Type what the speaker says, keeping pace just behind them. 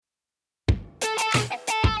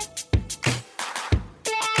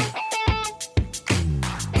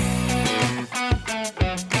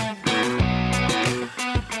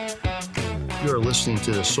listening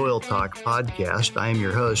to the Soil Talk podcast. I am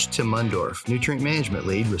your host, Tim Mundorf, Nutrient Management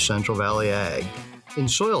Lead with Central Valley Ag. In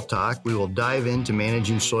Soil Talk, we will dive into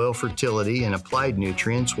managing soil fertility and applied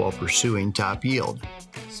nutrients while pursuing top yield.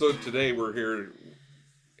 So today we're here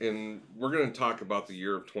and we're going to talk about the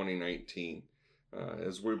year of 2019.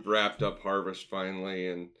 As we've wrapped up harvest finally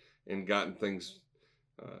and gotten things,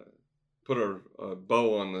 put a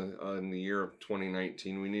bow on the year of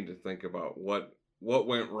 2019, we need to think about what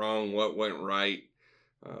went wrong, what went right,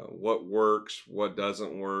 what works, what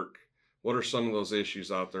doesn't work, what are some of those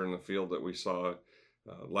issues out there in the field that we saw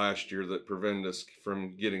last year that prevented us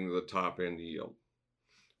from getting to the top end yield.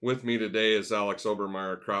 With me today is Alex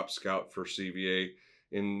Obermeyer, Crop Scout for CVA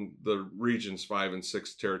in the regions 5 and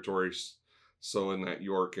 6 territories. So in that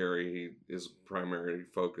York area is primary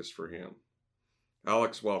focus for him.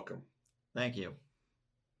 Alex, welcome. Thank you.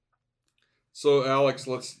 So Alex,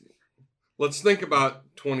 let's think about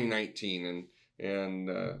 2019 and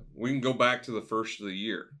we can go back to the first of the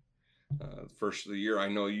year. First of the year, I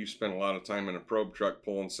know you spent a lot of time in a probe truck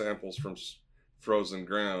pulling samples from frozen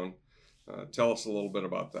ground. Tell us a little bit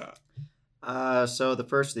about that. So the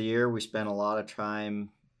first of the year, we spent a lot of time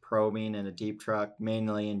probing in a deep truck,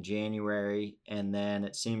 mainly in January, and then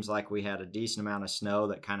it seems like we had a decent amount of snow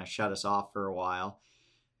that kind of shut us off for a while.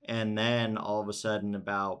 And then all of a sudden,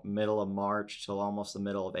 about middle of March till almost the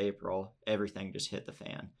middle of April, everything just hit the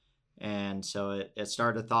fan. And so it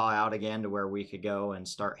started to thaw out again to where we could go and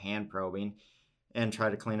start hand probing and try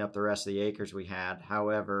to clean up the rest of the acres we had.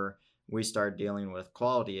 However, we started dealing with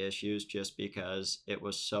quality issues just because it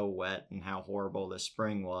was so wet and how horrible this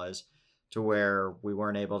spring was, to where we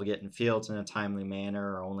weren't able to get in fields in a timely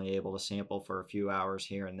manner or only able to sample for a few hours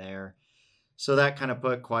here and there. So that kind of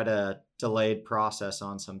put quite a delayed process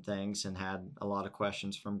on some things and had a lot of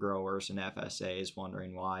questions from growers and FSAs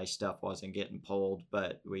wondering why stuff wasn't getting pulled.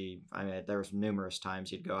 But there was numerous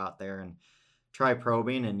times you'd go out there and try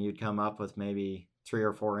probing and you'd come up with maybe 3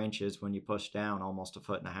 or 4 inches when you pushed down almost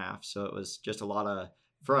 1.5 feet. So it was just a lot of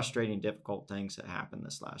frustrating, difficult things that happened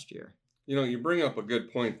this last year. You know, you bring up a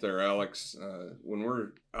good point there, Alex. When we're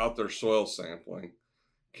out there soil sampling,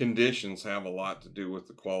 conditions have a lot to do with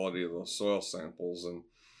the quality of those soil samples. And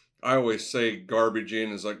I always say garbage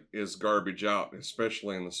in is garbage out,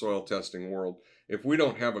 especially in the soil testing world. If we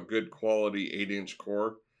don't have a good quality 8-inch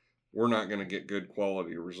core, we're not going to get good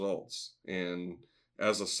quality results. And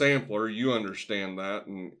as a sampler, you understand that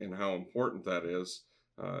and how important that is.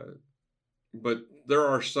 But there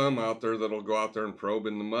are some out there that'll go out there and probe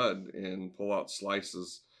in the mud and pull out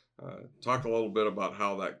slices. Talk a little bit about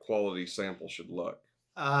how that quality sample should look.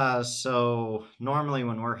 So normally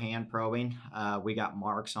when we're hand probing, we got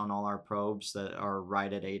marks on all our probes that are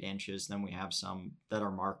right at 8 inches. Then we have some that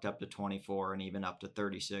are marked up to 24 and even up to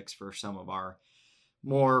 36 for some of our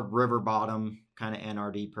more river bottom kind of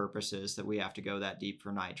NRD purposes that we have to go that deep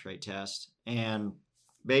for nitrate test. And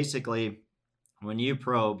basically when you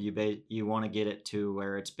probe, you want to get it to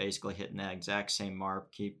where it's basically hitting that exact same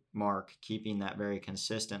mark, keeping that very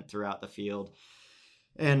consistent throughout the field.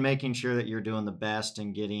 And making sure that you're doing the best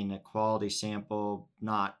and getting a quality sample,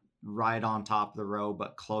 not right on top of the row,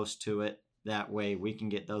 but close to it. That way we can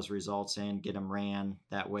get those results in, get them ran.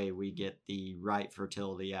 That way we get the right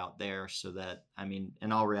fertility out there so that,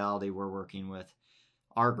 in all reality, we're working with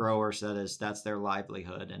our growers. That's their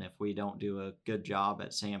livelihood. And if we don't do a good job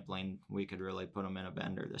at sampling, we could really put them in a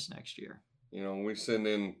bender this next year. You know, we send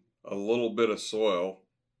in a little bit of soil,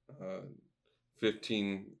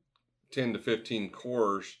 10 to 15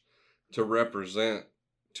 cores to represent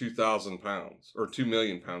 2,000 pounds or 2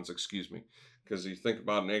 million pounds, because you think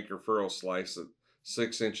about an acre furrow slice at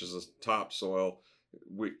 6 inches of topsoil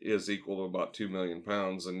is equal to about 2 million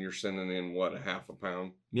pounds, and you're sending in what, 0.5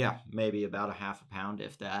 pound? Yeah, maybe about 0.5 pound,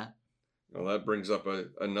 if that. Well, that brings up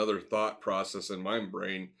another thought process in my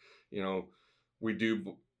brain. You know, we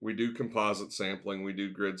do composite sampling, we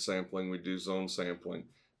do grid sampling, we do zone sampling.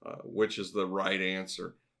 Which is the right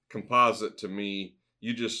answer? Composite, to me,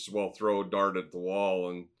 you just throw a dart at the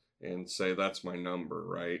wall and say that's my number,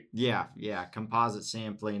 right? Yeah. Composite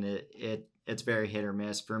sampling, it's very hit or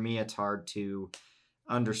miss. For me, it's hard to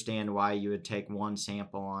understand why you would take one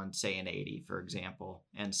sample on, say, an 80, for example,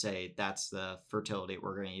 and say that's the fertility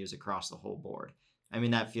we're going to use across the whole board.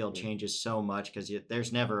 That field changes so much because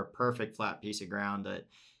there's never a perfect flat piece of ground that,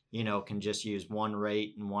 can just use one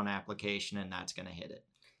rate and one application and that's going to hit it.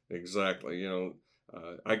 Exactly.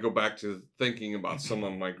 I go back to thinking about some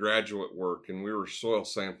of my graduate work, and we were soil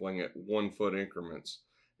sampling at 1 foot increments,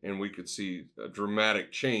 and we could see a dramatic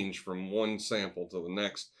change from one sample to the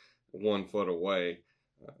next 1 foot away.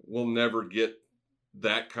 We'll never get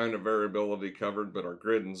that kind of variability covered, but our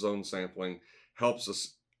grid and zone sampling helps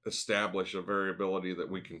us establish a variability that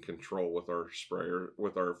we can control with our sprayer,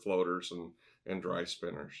 with our floaters and dry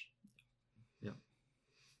spinners. Yeah.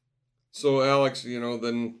 So Alex,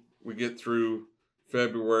 then we get through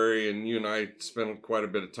February, and you and I spent quite a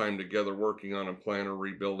bit of time together working on a planter,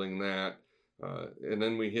 rebuilding that. And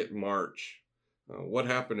then we hit March. What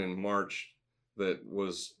happened in March that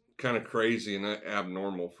was kind of crazy and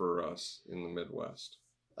abnormal for us in the Midwest?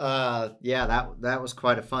 Yeah, that was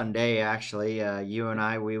quite a fun day, actually. You and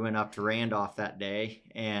I, we went up to Randolph that day,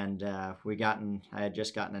 and I had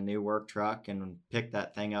just gotten a new work truck and picked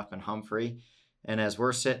that thing up in Humphrey. And as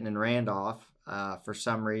we're sitting in Randolph, for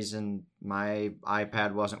some reason, my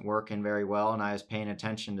iPad wasn't working very well, and I was paying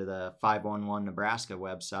attention to the 511 Nebraska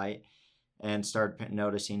website and started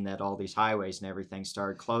noticing that all these highways and everything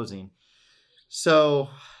started closing. So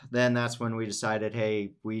then that's when we decided,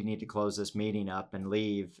 hey, we need to close this meeting up and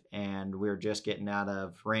leave. And we were just getting out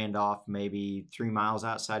of Randolph, maybe 3 miles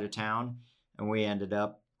outside of town. And we ended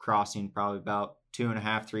up crossing probably about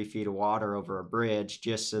 2.5, 3 feet of water over a bridge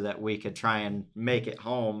just so that we could try and make it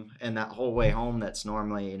home. And that whole way home, that's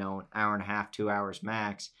normally, an hour and a half, 2 hours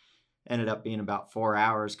max, ended up being about 4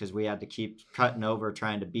 hours because we had to keep cutting over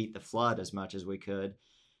trying to beat the flood as much as we could.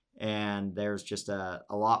 And there's just a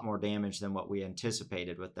lot more damage than what we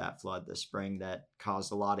anticipated with that flood this spring that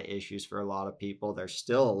caused a lot of issues for a lot of people. There's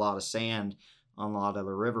still a lot of sand on a lot of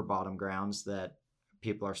the river bottom grounds that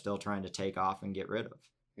people are still trying to take off and get rid of.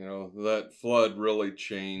 That flood really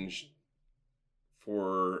changed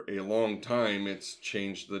for a long time. It's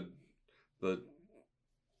changed the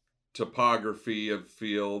topography of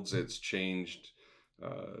fields. It's changed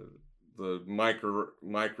the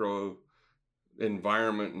micro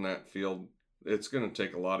environment in that field. It's going to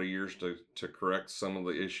take a lot of years to correct some of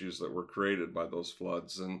the issues that were created by those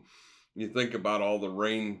floods. And you think about all the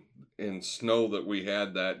rain and snow that we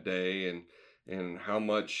had that day, and how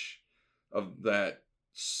much of that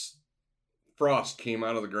frost came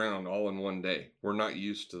out of the ground all in one day. We're not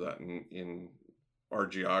used to that in our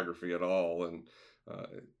geography at all. And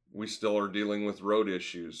we still are dealing with road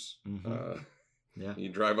issues. Mm-hmm. Yeah. You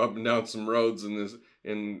drive up and down some roads,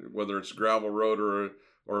 and whether it's gravel road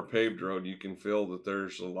or a paved road, you can feel that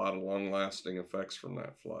there's a lot of long-lasting effects from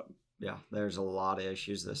that flood. Yeah, there's a lot of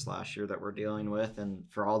issues this last year that we're dealing with, and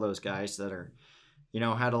for all those guys that are,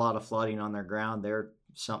 had a lot of flooding on their ground, they're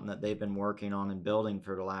something that they've been working on and building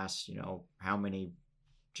for the last, how many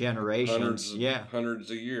generations?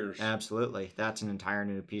 Hundreds of years. Absolutely. That's an entire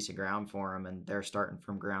new piece of ground for them, and they're starting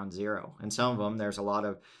from ground zero. And some of them, there's a lot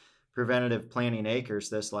of preventative planting acres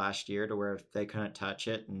this last year to where they couldn't touch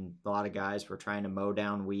it, and a lot of guys were trying to mow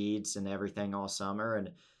down weeds and everything all summer, and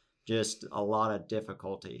just a lot of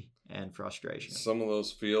difficulty and frustration. Some of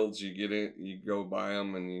those fields, you go by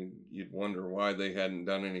them and you'd wonder why they hadn't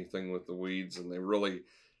done anything with the weeds, and they really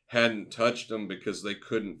hadn't touched them because they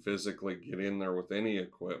couldn't physically get in there with any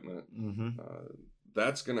equipment. Mm-hmm.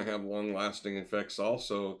 That's going to have long-lasting effects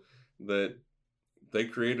also, that they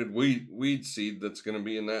created weed seed that's going to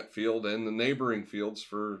be in that field and the neighboring fields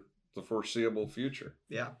for the foreseeable future.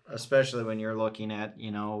 Yeah, especially when you're looking at,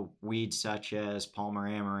 weeds such as Palmer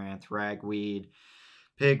amaranth, ragweed,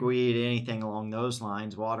 pigweed, anything along those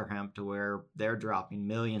lines, water hemp, to where they're dropping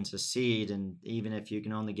millions of seed. And even if you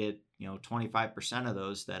can only get, 25% of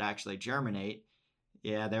those that actually germinate,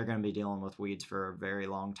 yeah, they're going to be dealing with weeds for a very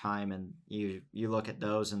long time. And you look at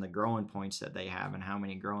those and the growing points that they have and how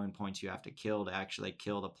many growing points you have to kill to actually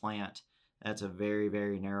kill the plant. That's a very,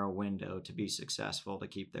 very narrow window to be successful to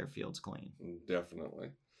keep their fields clean. Definitely.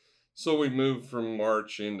 So we move from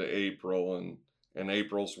March into April, and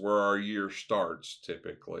April's where our year starts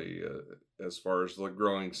typically as far as the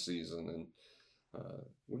growing season. And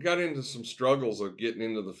we got into some struggles of getting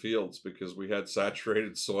into the fields because we had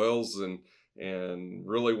saturated soils and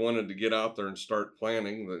really wanted to get out there and start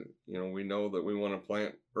planting. We know that we want to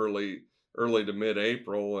plant early to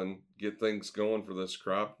mid-April and get things going for this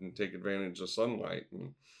crop and take advantage of sunlight.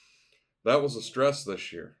 And that was a stress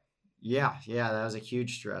this year. Yeah, that was a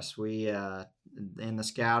huge stress. We in the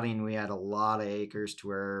scouting, we had a lot of acres to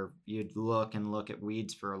where you'd look at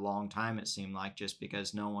weeds for a long time, it seemed like, just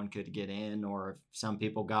because no one could get in, or if some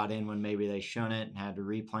people got in when maybe they shouldn't and had to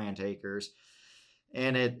replant acres.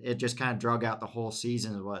 And it just kind of drug out the whole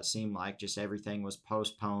season is what it seemed like. Just everything was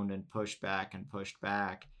postponed and pushed back.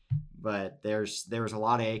 But there was a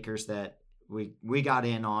lot of acres that we got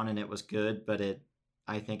in on, and it was good, but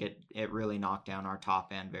I think it really knocked down our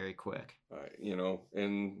top end very quick.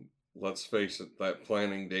 And let's face it, that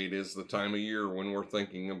planting date is the time of year when we're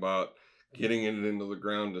thinking about getting it into the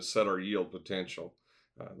ground to set our yield potential.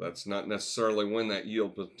 That's not necessarily when that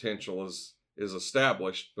yield potential is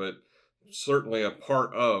established, but certainly a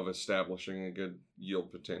part of establishing a good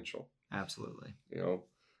yield potential. Absolutely.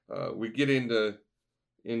 We get into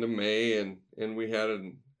May, and we had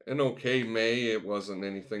an okay May. It wasn't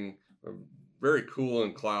anything very cool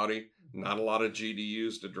and cloudy. Not a lot of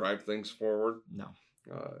GDUs to drive things forward. No.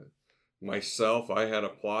 Myself, I had a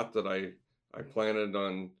plot that I planted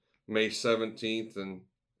on May 17th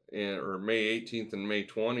or May 18th and May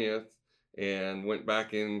 20th, and went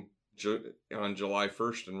back in on July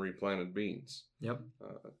 1st and replanted beans. Yep.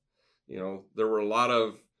 There were a lot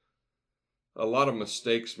of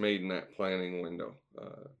mistakes made in that planting window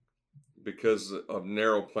because of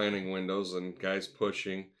narrow planting windows and guys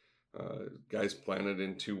pushing. Guys planted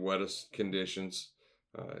in too wettest conditions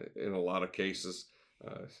in a lot of cases.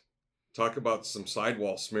 Talk about some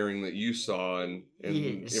sidewall smearing that you saw and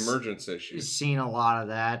emergence issues. Seen a lot of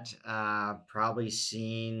that. Probably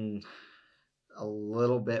seen a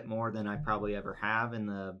little bit more than I probably ever have in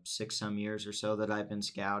the 6-some years or so that I've been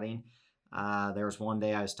scouting. There was one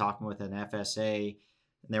day I was talking with an FSA,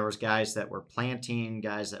 and there was guys that were planting,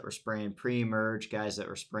 guys that were spraying pre-emerge, guys that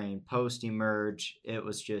were spraying post-emerge. It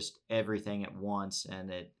was just everything at once,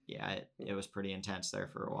 and it was pretty intense there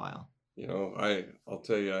for a while. I'll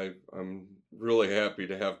tell you, I'm really happy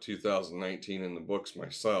to have 2019 in the books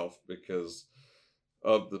myself because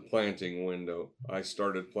of the planting window. I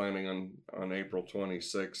started planting on April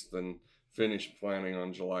 26th and finished planting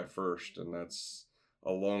on July 1st, and that's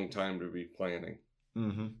a long time to be planting.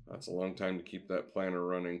 Mm-hmm. That's a long time to keep that planter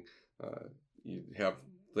running. You have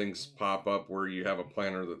things pop up where you have a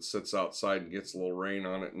planter that sits outside and gets a little rain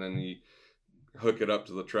on it, and then you hook it up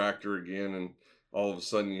to the tractor again, and all of a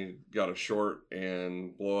sudden you got a short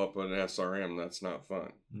and blow up an SRM. That's not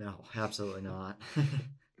fun. No, absolutely not.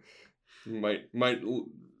 You might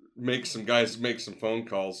make some guys make some phone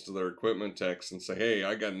calls to their equipment techs and say, "Hey,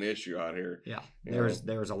 I got an issue out here." Yeah, there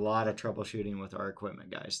was a lot of troubleshooting with our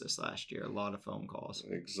equipment guys this last year. A lot of phone calls.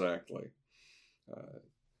 Exactly.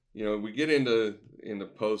 We get into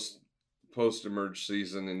post emerge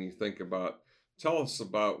season, and you think about. Tell us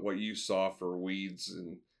about what you saw for weeds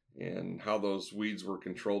and how those weeds were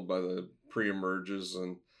controlled by the pre-emerges,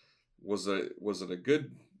 and was it a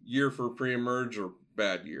good year for pre-emerge or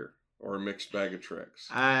bad year? Or a mixed bag of tricks?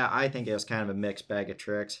 I think it was kind of a mixed bag of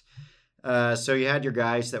tricks. So you had your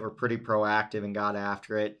guys that were pretty proactive and got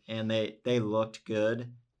after it, and they looked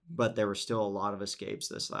good, but there were still a lot of escapes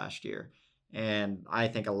this last year. And I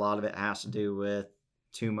think a lot of it has to do with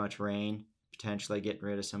too much rain, potentially getting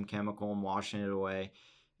rid of some chemical and washing it away.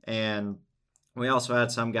 And we also had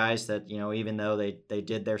some guys that, even though they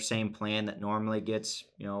did their same plan that normally gets,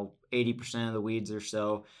 80% of the weeds or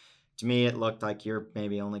so, to me, it looked like you're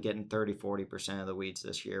maybe only getting 30-40% of the weeds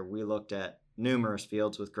this year. We looked at numerous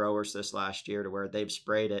fields with growers this last year to where they've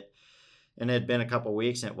sprayed it, and it had been a couple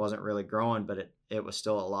weeks and it wasn't really growing, but it was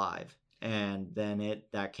still alive. And then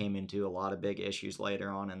that came into a lot of big issues later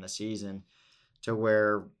on in the season to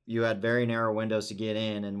where you had very narrow windows to get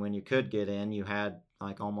in, and when you could get in, you had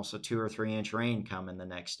like almost a 2 or 3 inch rain coming the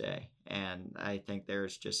next day. And I think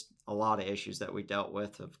there's just a lot of issues that we dealt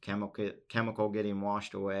with of chemical getting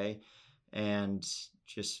washed away, and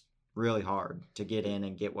just really hard to get in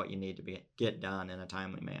and get what you need to get done in a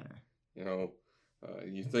timely manner.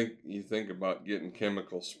 You think about getting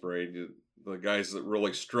chemical sprayed. The guys that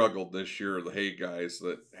really struggled this year are the hay guys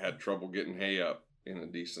that had trouble getting hay up in a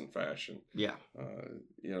decent fashion. Yeah.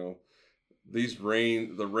 The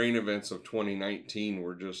rain events of 2019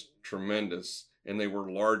 were just tremendous, and they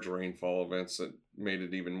were large rainfall events that made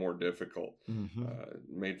it even more difficult,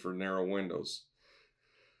 made for narrow windows.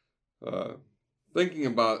 Thinking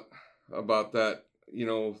about that,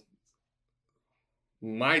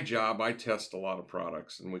 my job, I test a lot of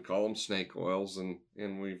products, and we call them snake oils,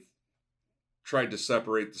 and we've tried to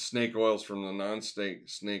separate the snake oils from the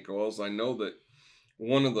non-snake oils. I know that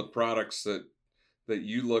one of the products that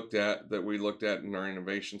you looked at, that we looked at in our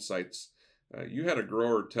innovation sites, you had a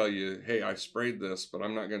grower tell you, "Hey, I sprayed this, but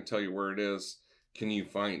I'm not going to tell you where it is. Can you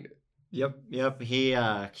find it?" Yep.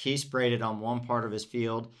 He sprayed it on one part of his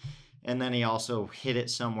field, and then he also hit it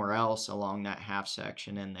somewhere else along that half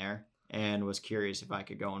section in there, and was curious if I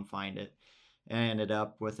could go and find it. And I ended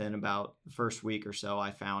up within about the first week or so,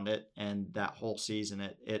 I found it, and that whole season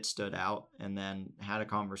it stood out. And then had a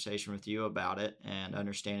conversation with you about it and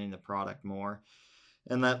understanding the product more,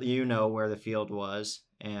 and let you know where the field was,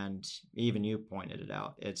 and even you pointed it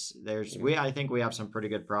out. I think we have some pretty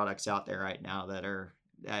good products out there right now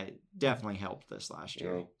that definitely helped this last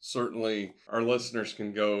year. Certainly our listeners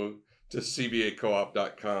can go to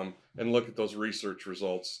cvacoop.com and look at those research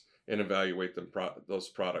results and evaluate those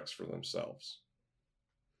products for themselves.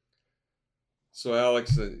 So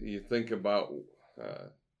Alex, you think about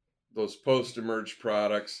those post-emerge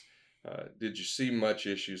products. Did you see much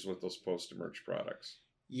issues with those post-emerge products?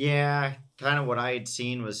 Yeah, kind of what I had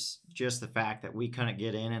seen was just the fact that we couldn't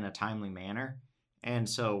get in a timely manner. And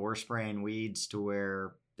so we're spraying weeds to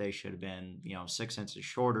where they should have been, 6 inches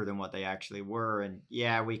shorter than what they actually were. And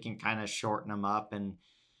yeah, we can kind of shorten them up and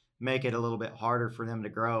make it a little bit harder for them to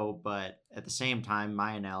grow. But at the same time,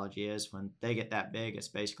 my analogy is when they get that big, it's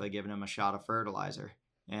basically giving them a shot of fertilizer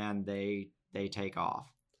and they take off.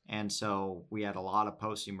 And so we had a lot of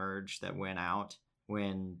post-emerge that went out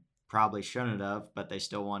when probably shouldn't have, but they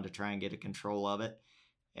still wanted to try and get a control of it.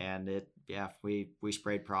 And we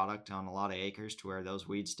sprayed product on a lot of acres to where those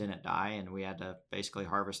weeds didn't die, and we had to basically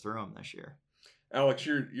harvest through them this year. Alex,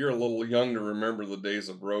 you're a little young to remember the days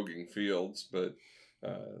of roguing fields, but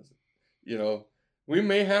we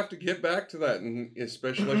may have to get back to that, and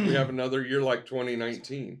especially if we have another year like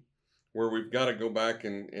 2019, where we've got to go back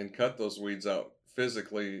and cut those weeds out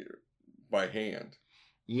physically by hand.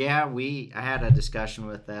 Yeah, I had a discussion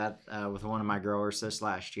with that with one of my growers this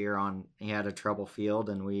last year he had a trouble field,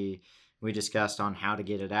 and we discussed on how to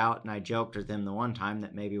get it out. And I joked with him the one time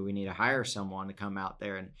that maybe we need to hire someone to come out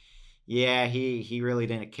there. And yeah, he really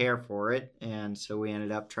didn't care for it. And so we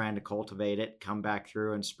ended up trying to cultivate it, come back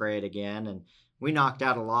through and spray it again. And we knocked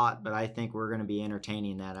out a lot, but I think we're going to be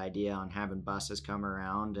entertaining that idea on having buses come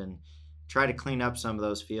around and try to clean up some of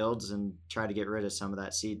those fields and try to get rid of some of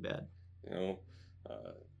that seed bed.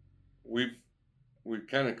 We've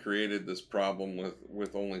kind of created this problem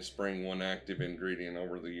with only spraying one active ingredient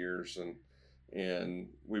over the years, and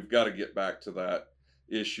we've got to get back to that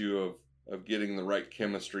issue of getting the right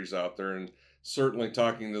chemistries out there, and certainly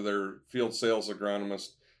talking to their field sales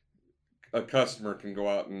agronomist. A customer can go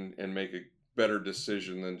out and make a better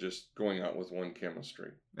decision than just going out with one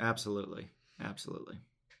chemistry. Absolutely.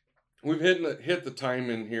 We've hit the time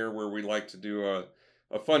in here where we like to do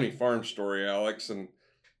a funny farm story, Alex, and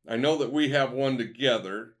I know that we have one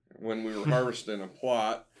together when we were harvesting a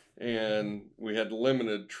plot, and we had a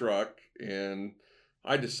limited truck, and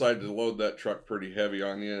I decided to load that truck pretty heavy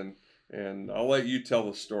on you, and I'll let you tell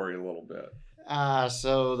the story a little bit.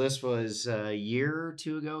 So this was a year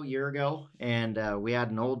ago, and we had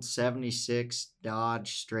an old 76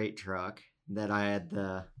 Dodge straight truck that I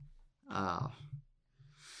had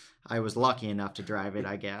I was lucky enough to drive it,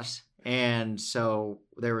 I guess. And so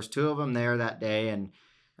there was two of them there that day, and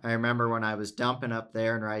I remember when I was dumping up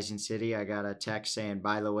there in Rising City, I got a text saying,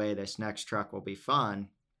 by the way, this next truck will be fun.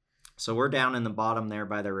 So we're down in the bottom there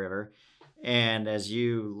by the river. And as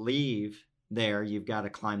you leave there, you've got to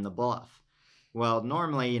climb the bluff. Well,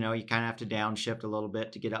 normally, you kind of have to downshift a little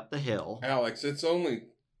bit to get up the hill. Alex, it's only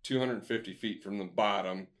 250 feet from the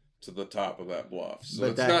bottom to the top of that bluff. So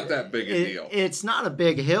it's not that big a deal. It's not a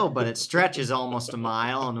big hill, but it stretches almost a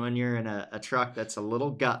mile. And when you're in a truck that's a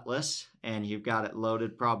little gutless and you've got it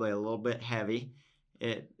loaded probably a little bit heavy,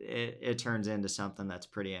 it turns into something that's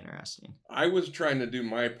pretty interesting. I was trying to do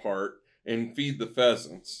my part and feed the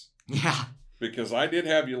pheasants. Yeah. Because I did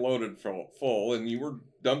have you loaded full, and you were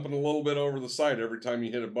dumping a little bit over the side every time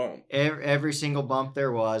you hit a bump. Every single bump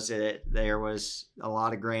there was a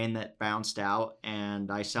lot of grain that bounced out,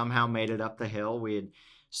 and I somehow made it up the hill. We had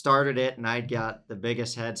started it, and I'd got the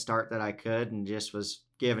biggest head start that I could and just was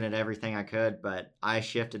giving it everything I could, but I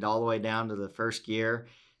shifted all the way down to the first gear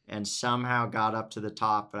and somehow got up to the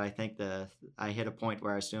top. But I think I hit a point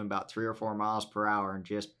where I was doing about 3 or 4 miles per hour and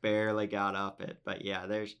just barely got up it. But yeah,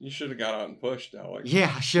 you should have got out and pushed, Alex.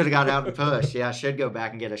 Yeah, I should have got out and pushed. Yeah, I should go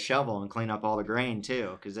back and get a shovel and clean up all the grain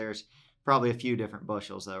too, because there's probably a few different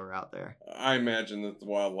bushels that were out there. I imagine that the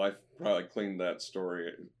wildlife probably cleaned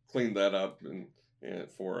that up and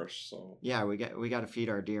for us. So yeah, we got to feed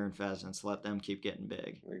our deer and pheasants, let them keep getting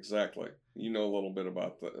big. Exactly. You know a little bit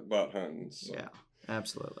about hunting. So. Yeah.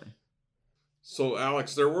 Absolutely. So,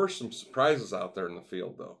 Alex, there were some surprises out there in the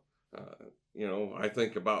field, though. I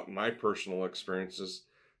think about my personal experiences.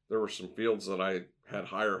 There were some fields that I had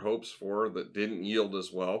higher hopes for that didn't yield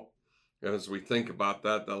as well. As we think about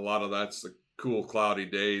that, a lot of that's the cool, cloudy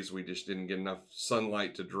days. We just didn't get enough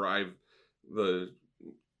sunlight to drive the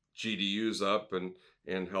GDUs up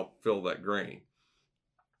and help fill that grain.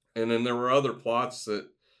 And then there were other plots that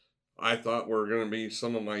I thought were going to be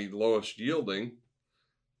some of my lowest yielding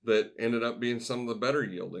that ended up being some of the better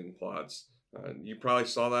yielding plots. You probably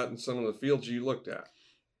saw that in some of the fields you looked at.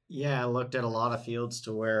 Yeah, I looked at a lot of fields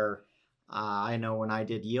to where I know when I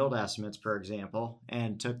did yield estimates, for example,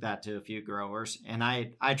 and took that to a few growers. And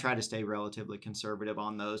I try to stay relatively conservative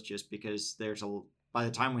on those just because by the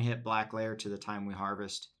time we hit black layer to the time we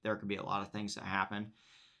harvest, there could be a lot of things that happen.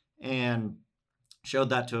 And showed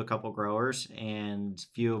that to a couple growers, and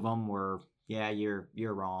a few of them were, yeah, you're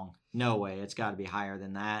wrong. No way, it's got to be higher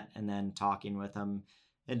than that. And then talking with them,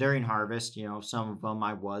 and during harvest, some of them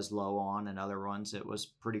I was low on, and other ones it was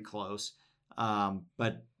pretty close.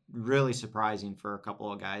 But really surprising for a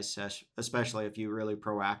couple of guys, especially a few really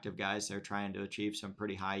proactive guys. They're trying to achieve some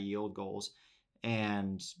pretty high yield goals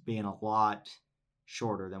and being a lot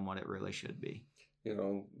shorter than what it really should be.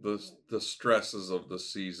 The stresses of the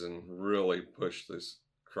season really pushed this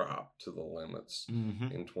crop to the limits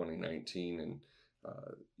in 2019. And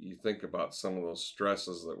you think about some of those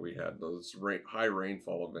stresses that we had, those high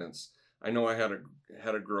rainfall events. I know I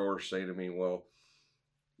had a grower say to me, well,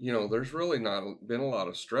 there's really not been a lot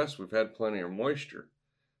of stress. We've had plenty of moisture.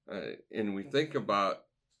 And we think about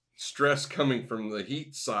stress coming from the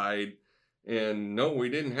heat side. And no, we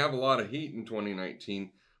didn't have a lot of heat in 2019,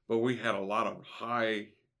 but we had a lot of high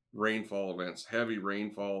rainfall events, heavy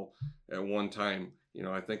rainfall at one time.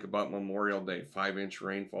 I think about Memorial Day, 5-inch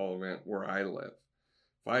rainfall event where I live.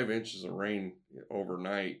 5 inches of rain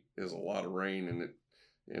overnight is a lot of rain, and it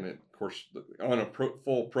of course, on a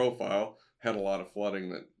full profile, had a lot of flooding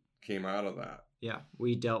that came out of that. Yeah,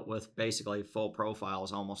 we dealt with basically full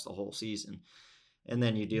profiles almost the whole season. And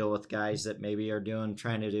then you deal with guys that maybe are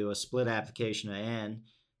trying to do a split application of N,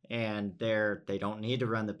 and they don't need to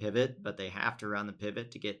run the pivot, but they have to run the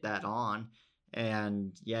pivot to get that on.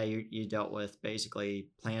 And yeah, you dealt with basically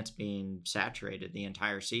plants being saturated the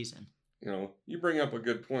entire season. You bring up a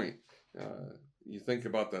good point. You think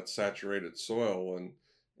about that saturated soil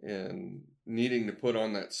and needing to put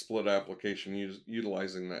on that split application,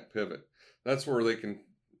 utilizing that pivot. That's where they can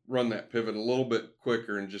run that pivot a little bit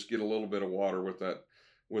quicker and just get a little bit of water with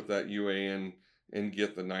that UAN and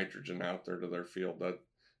get the nitrogen out there to their field. That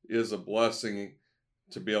is a blessing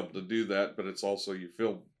to be able to do that, but it's also, you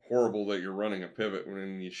feel horrible that you're running a pivot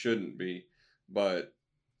when you shouldn't be, but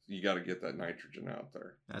you got to get that nitrogen out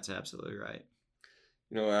there. That's absolutely right.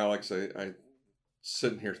 Alex, I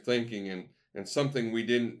sitting here thinking, and something we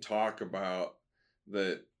didn't talk about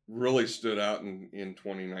that really stood out in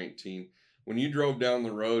 2019, when you drove down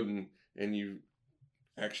the road and you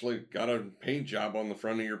actually got a paint job on the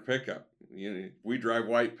front of your pickup. We drive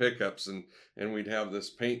white pickups, and we'd have this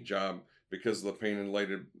paint job because of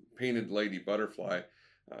the painted lady butterfly.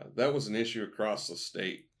 That was an issue across the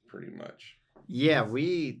state pretty much. Yeah,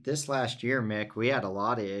 this last year, Mick, we had a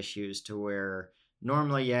lot of issues to where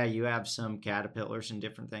normally, yeah, you have some caterpillars and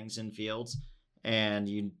different things in fields, and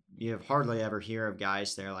you have hardly ever hear of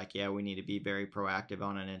guys that are like, yeah, we need to be very proactive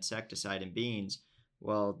on an insecticide in beans.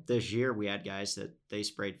 Well, this year we had guys that they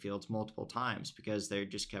sprayed fields multiple times because they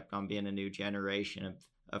just kept on being a new generation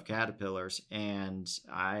of caterpillars. And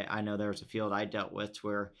I know there was a field I dealt with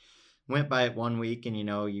where went by it one week and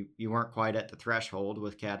you weren't quite at the threshold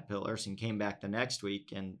with caterpillars, and came back the next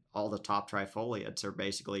week and all the top trifoliates are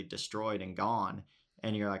basically destroyed and gone.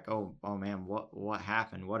 And you're like, oh man, what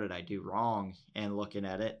happened? What did I do wrong? And looking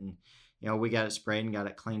at it, and we got it sprayed and got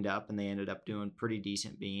it cleaned up, and they ended up doing pretty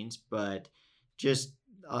decent beans, but just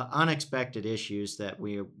unexpected issues that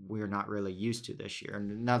we're not really used to this year.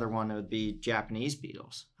 And another one would be Japanese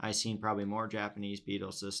beetles. I've seen probably more Japanese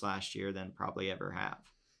beetles this last year than probably ever have.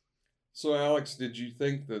 So Alex, did you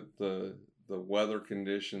think that the weather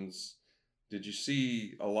conditions, did you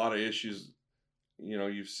see a lot of issues?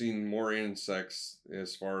 You've seen more insects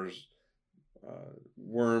as far as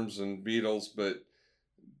worms and beetles, but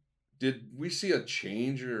did we see a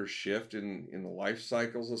change or shift in the life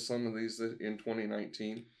cycles of some of these in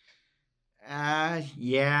 2019?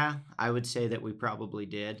 Yeah, I would say that we probably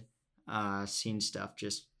did. Seen stuff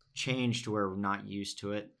just change to where we're not used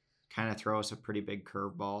to it. Kind of throw us a pretty big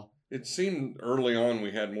curveball. It seemed early on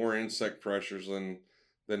we had more insect pressures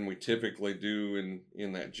than we typically do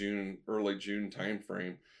in that early June time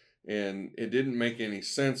frame. And it didn't make any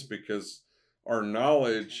sense because our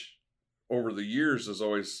knowledge over the years has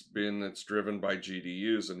always been it's driven by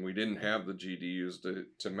GDUs, and we didn't have the GDUs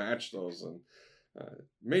to match those, and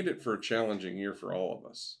made it for a challenging year for all of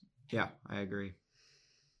us. Yeah, I agree.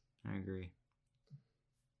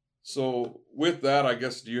 So with that, I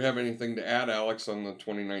guess, do you have anything to add, Alex, on the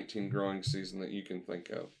 2019 growing season that you can think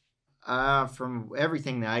of? From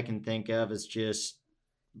everything that I can think of, is just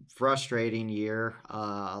frustrating year.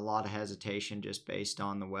 A lot of hesitation just based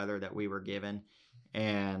on the weather that we were given,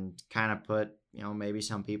 and kind of put, maybe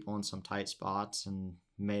some people in some tight spots and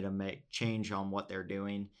made them make change on what they're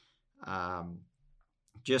doing.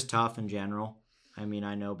 Just tough in general. I mean,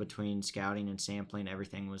 I know between scouting and sampling,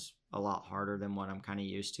 everything was a lot harder than what I'm kind of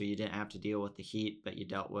used to. You didn't have to deal with the heat, but you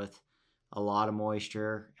dealt with a lot of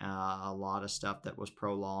moisture, a lot of stuff that was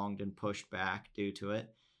prolonged and pushed back due to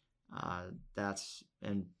it.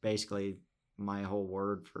 And basically my whole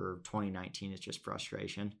word for 2019 is just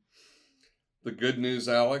frustration. The good news,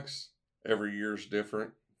 Alex, every year's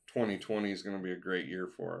different. 2020 is going to be a great year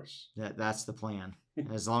for us. That's the plan.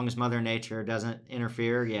 As long as Mother Nature doesn't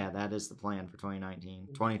interfere, that is the plan for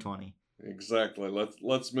 2020. Exactly.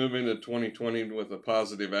 Let's move into 2020 with a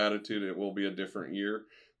positive attitude. It will be a different year.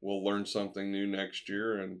 We'll learn something new next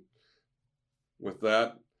year. And with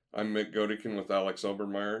that, I'm Mick Godekin with Alex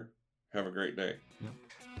Obermeyer. Have a great day. Yep.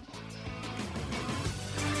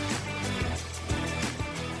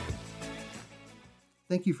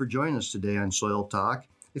 Thank you for joining us today on Soil Talk.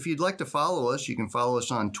 If you'd like to follow us, you can follow us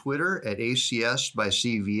on Twitter at ACS by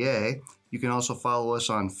CVA. You can also follow us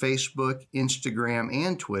on Facebook, Instagram,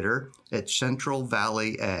 and Twitter at Central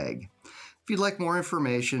Valley Ag. If you'd like more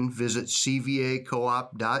information, visit cvacoop.com,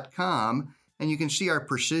 and you can see our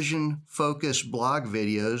Precision Focus blog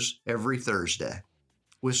videos every Thursday.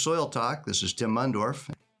 With Soil Talk, this is Tim Mundorf.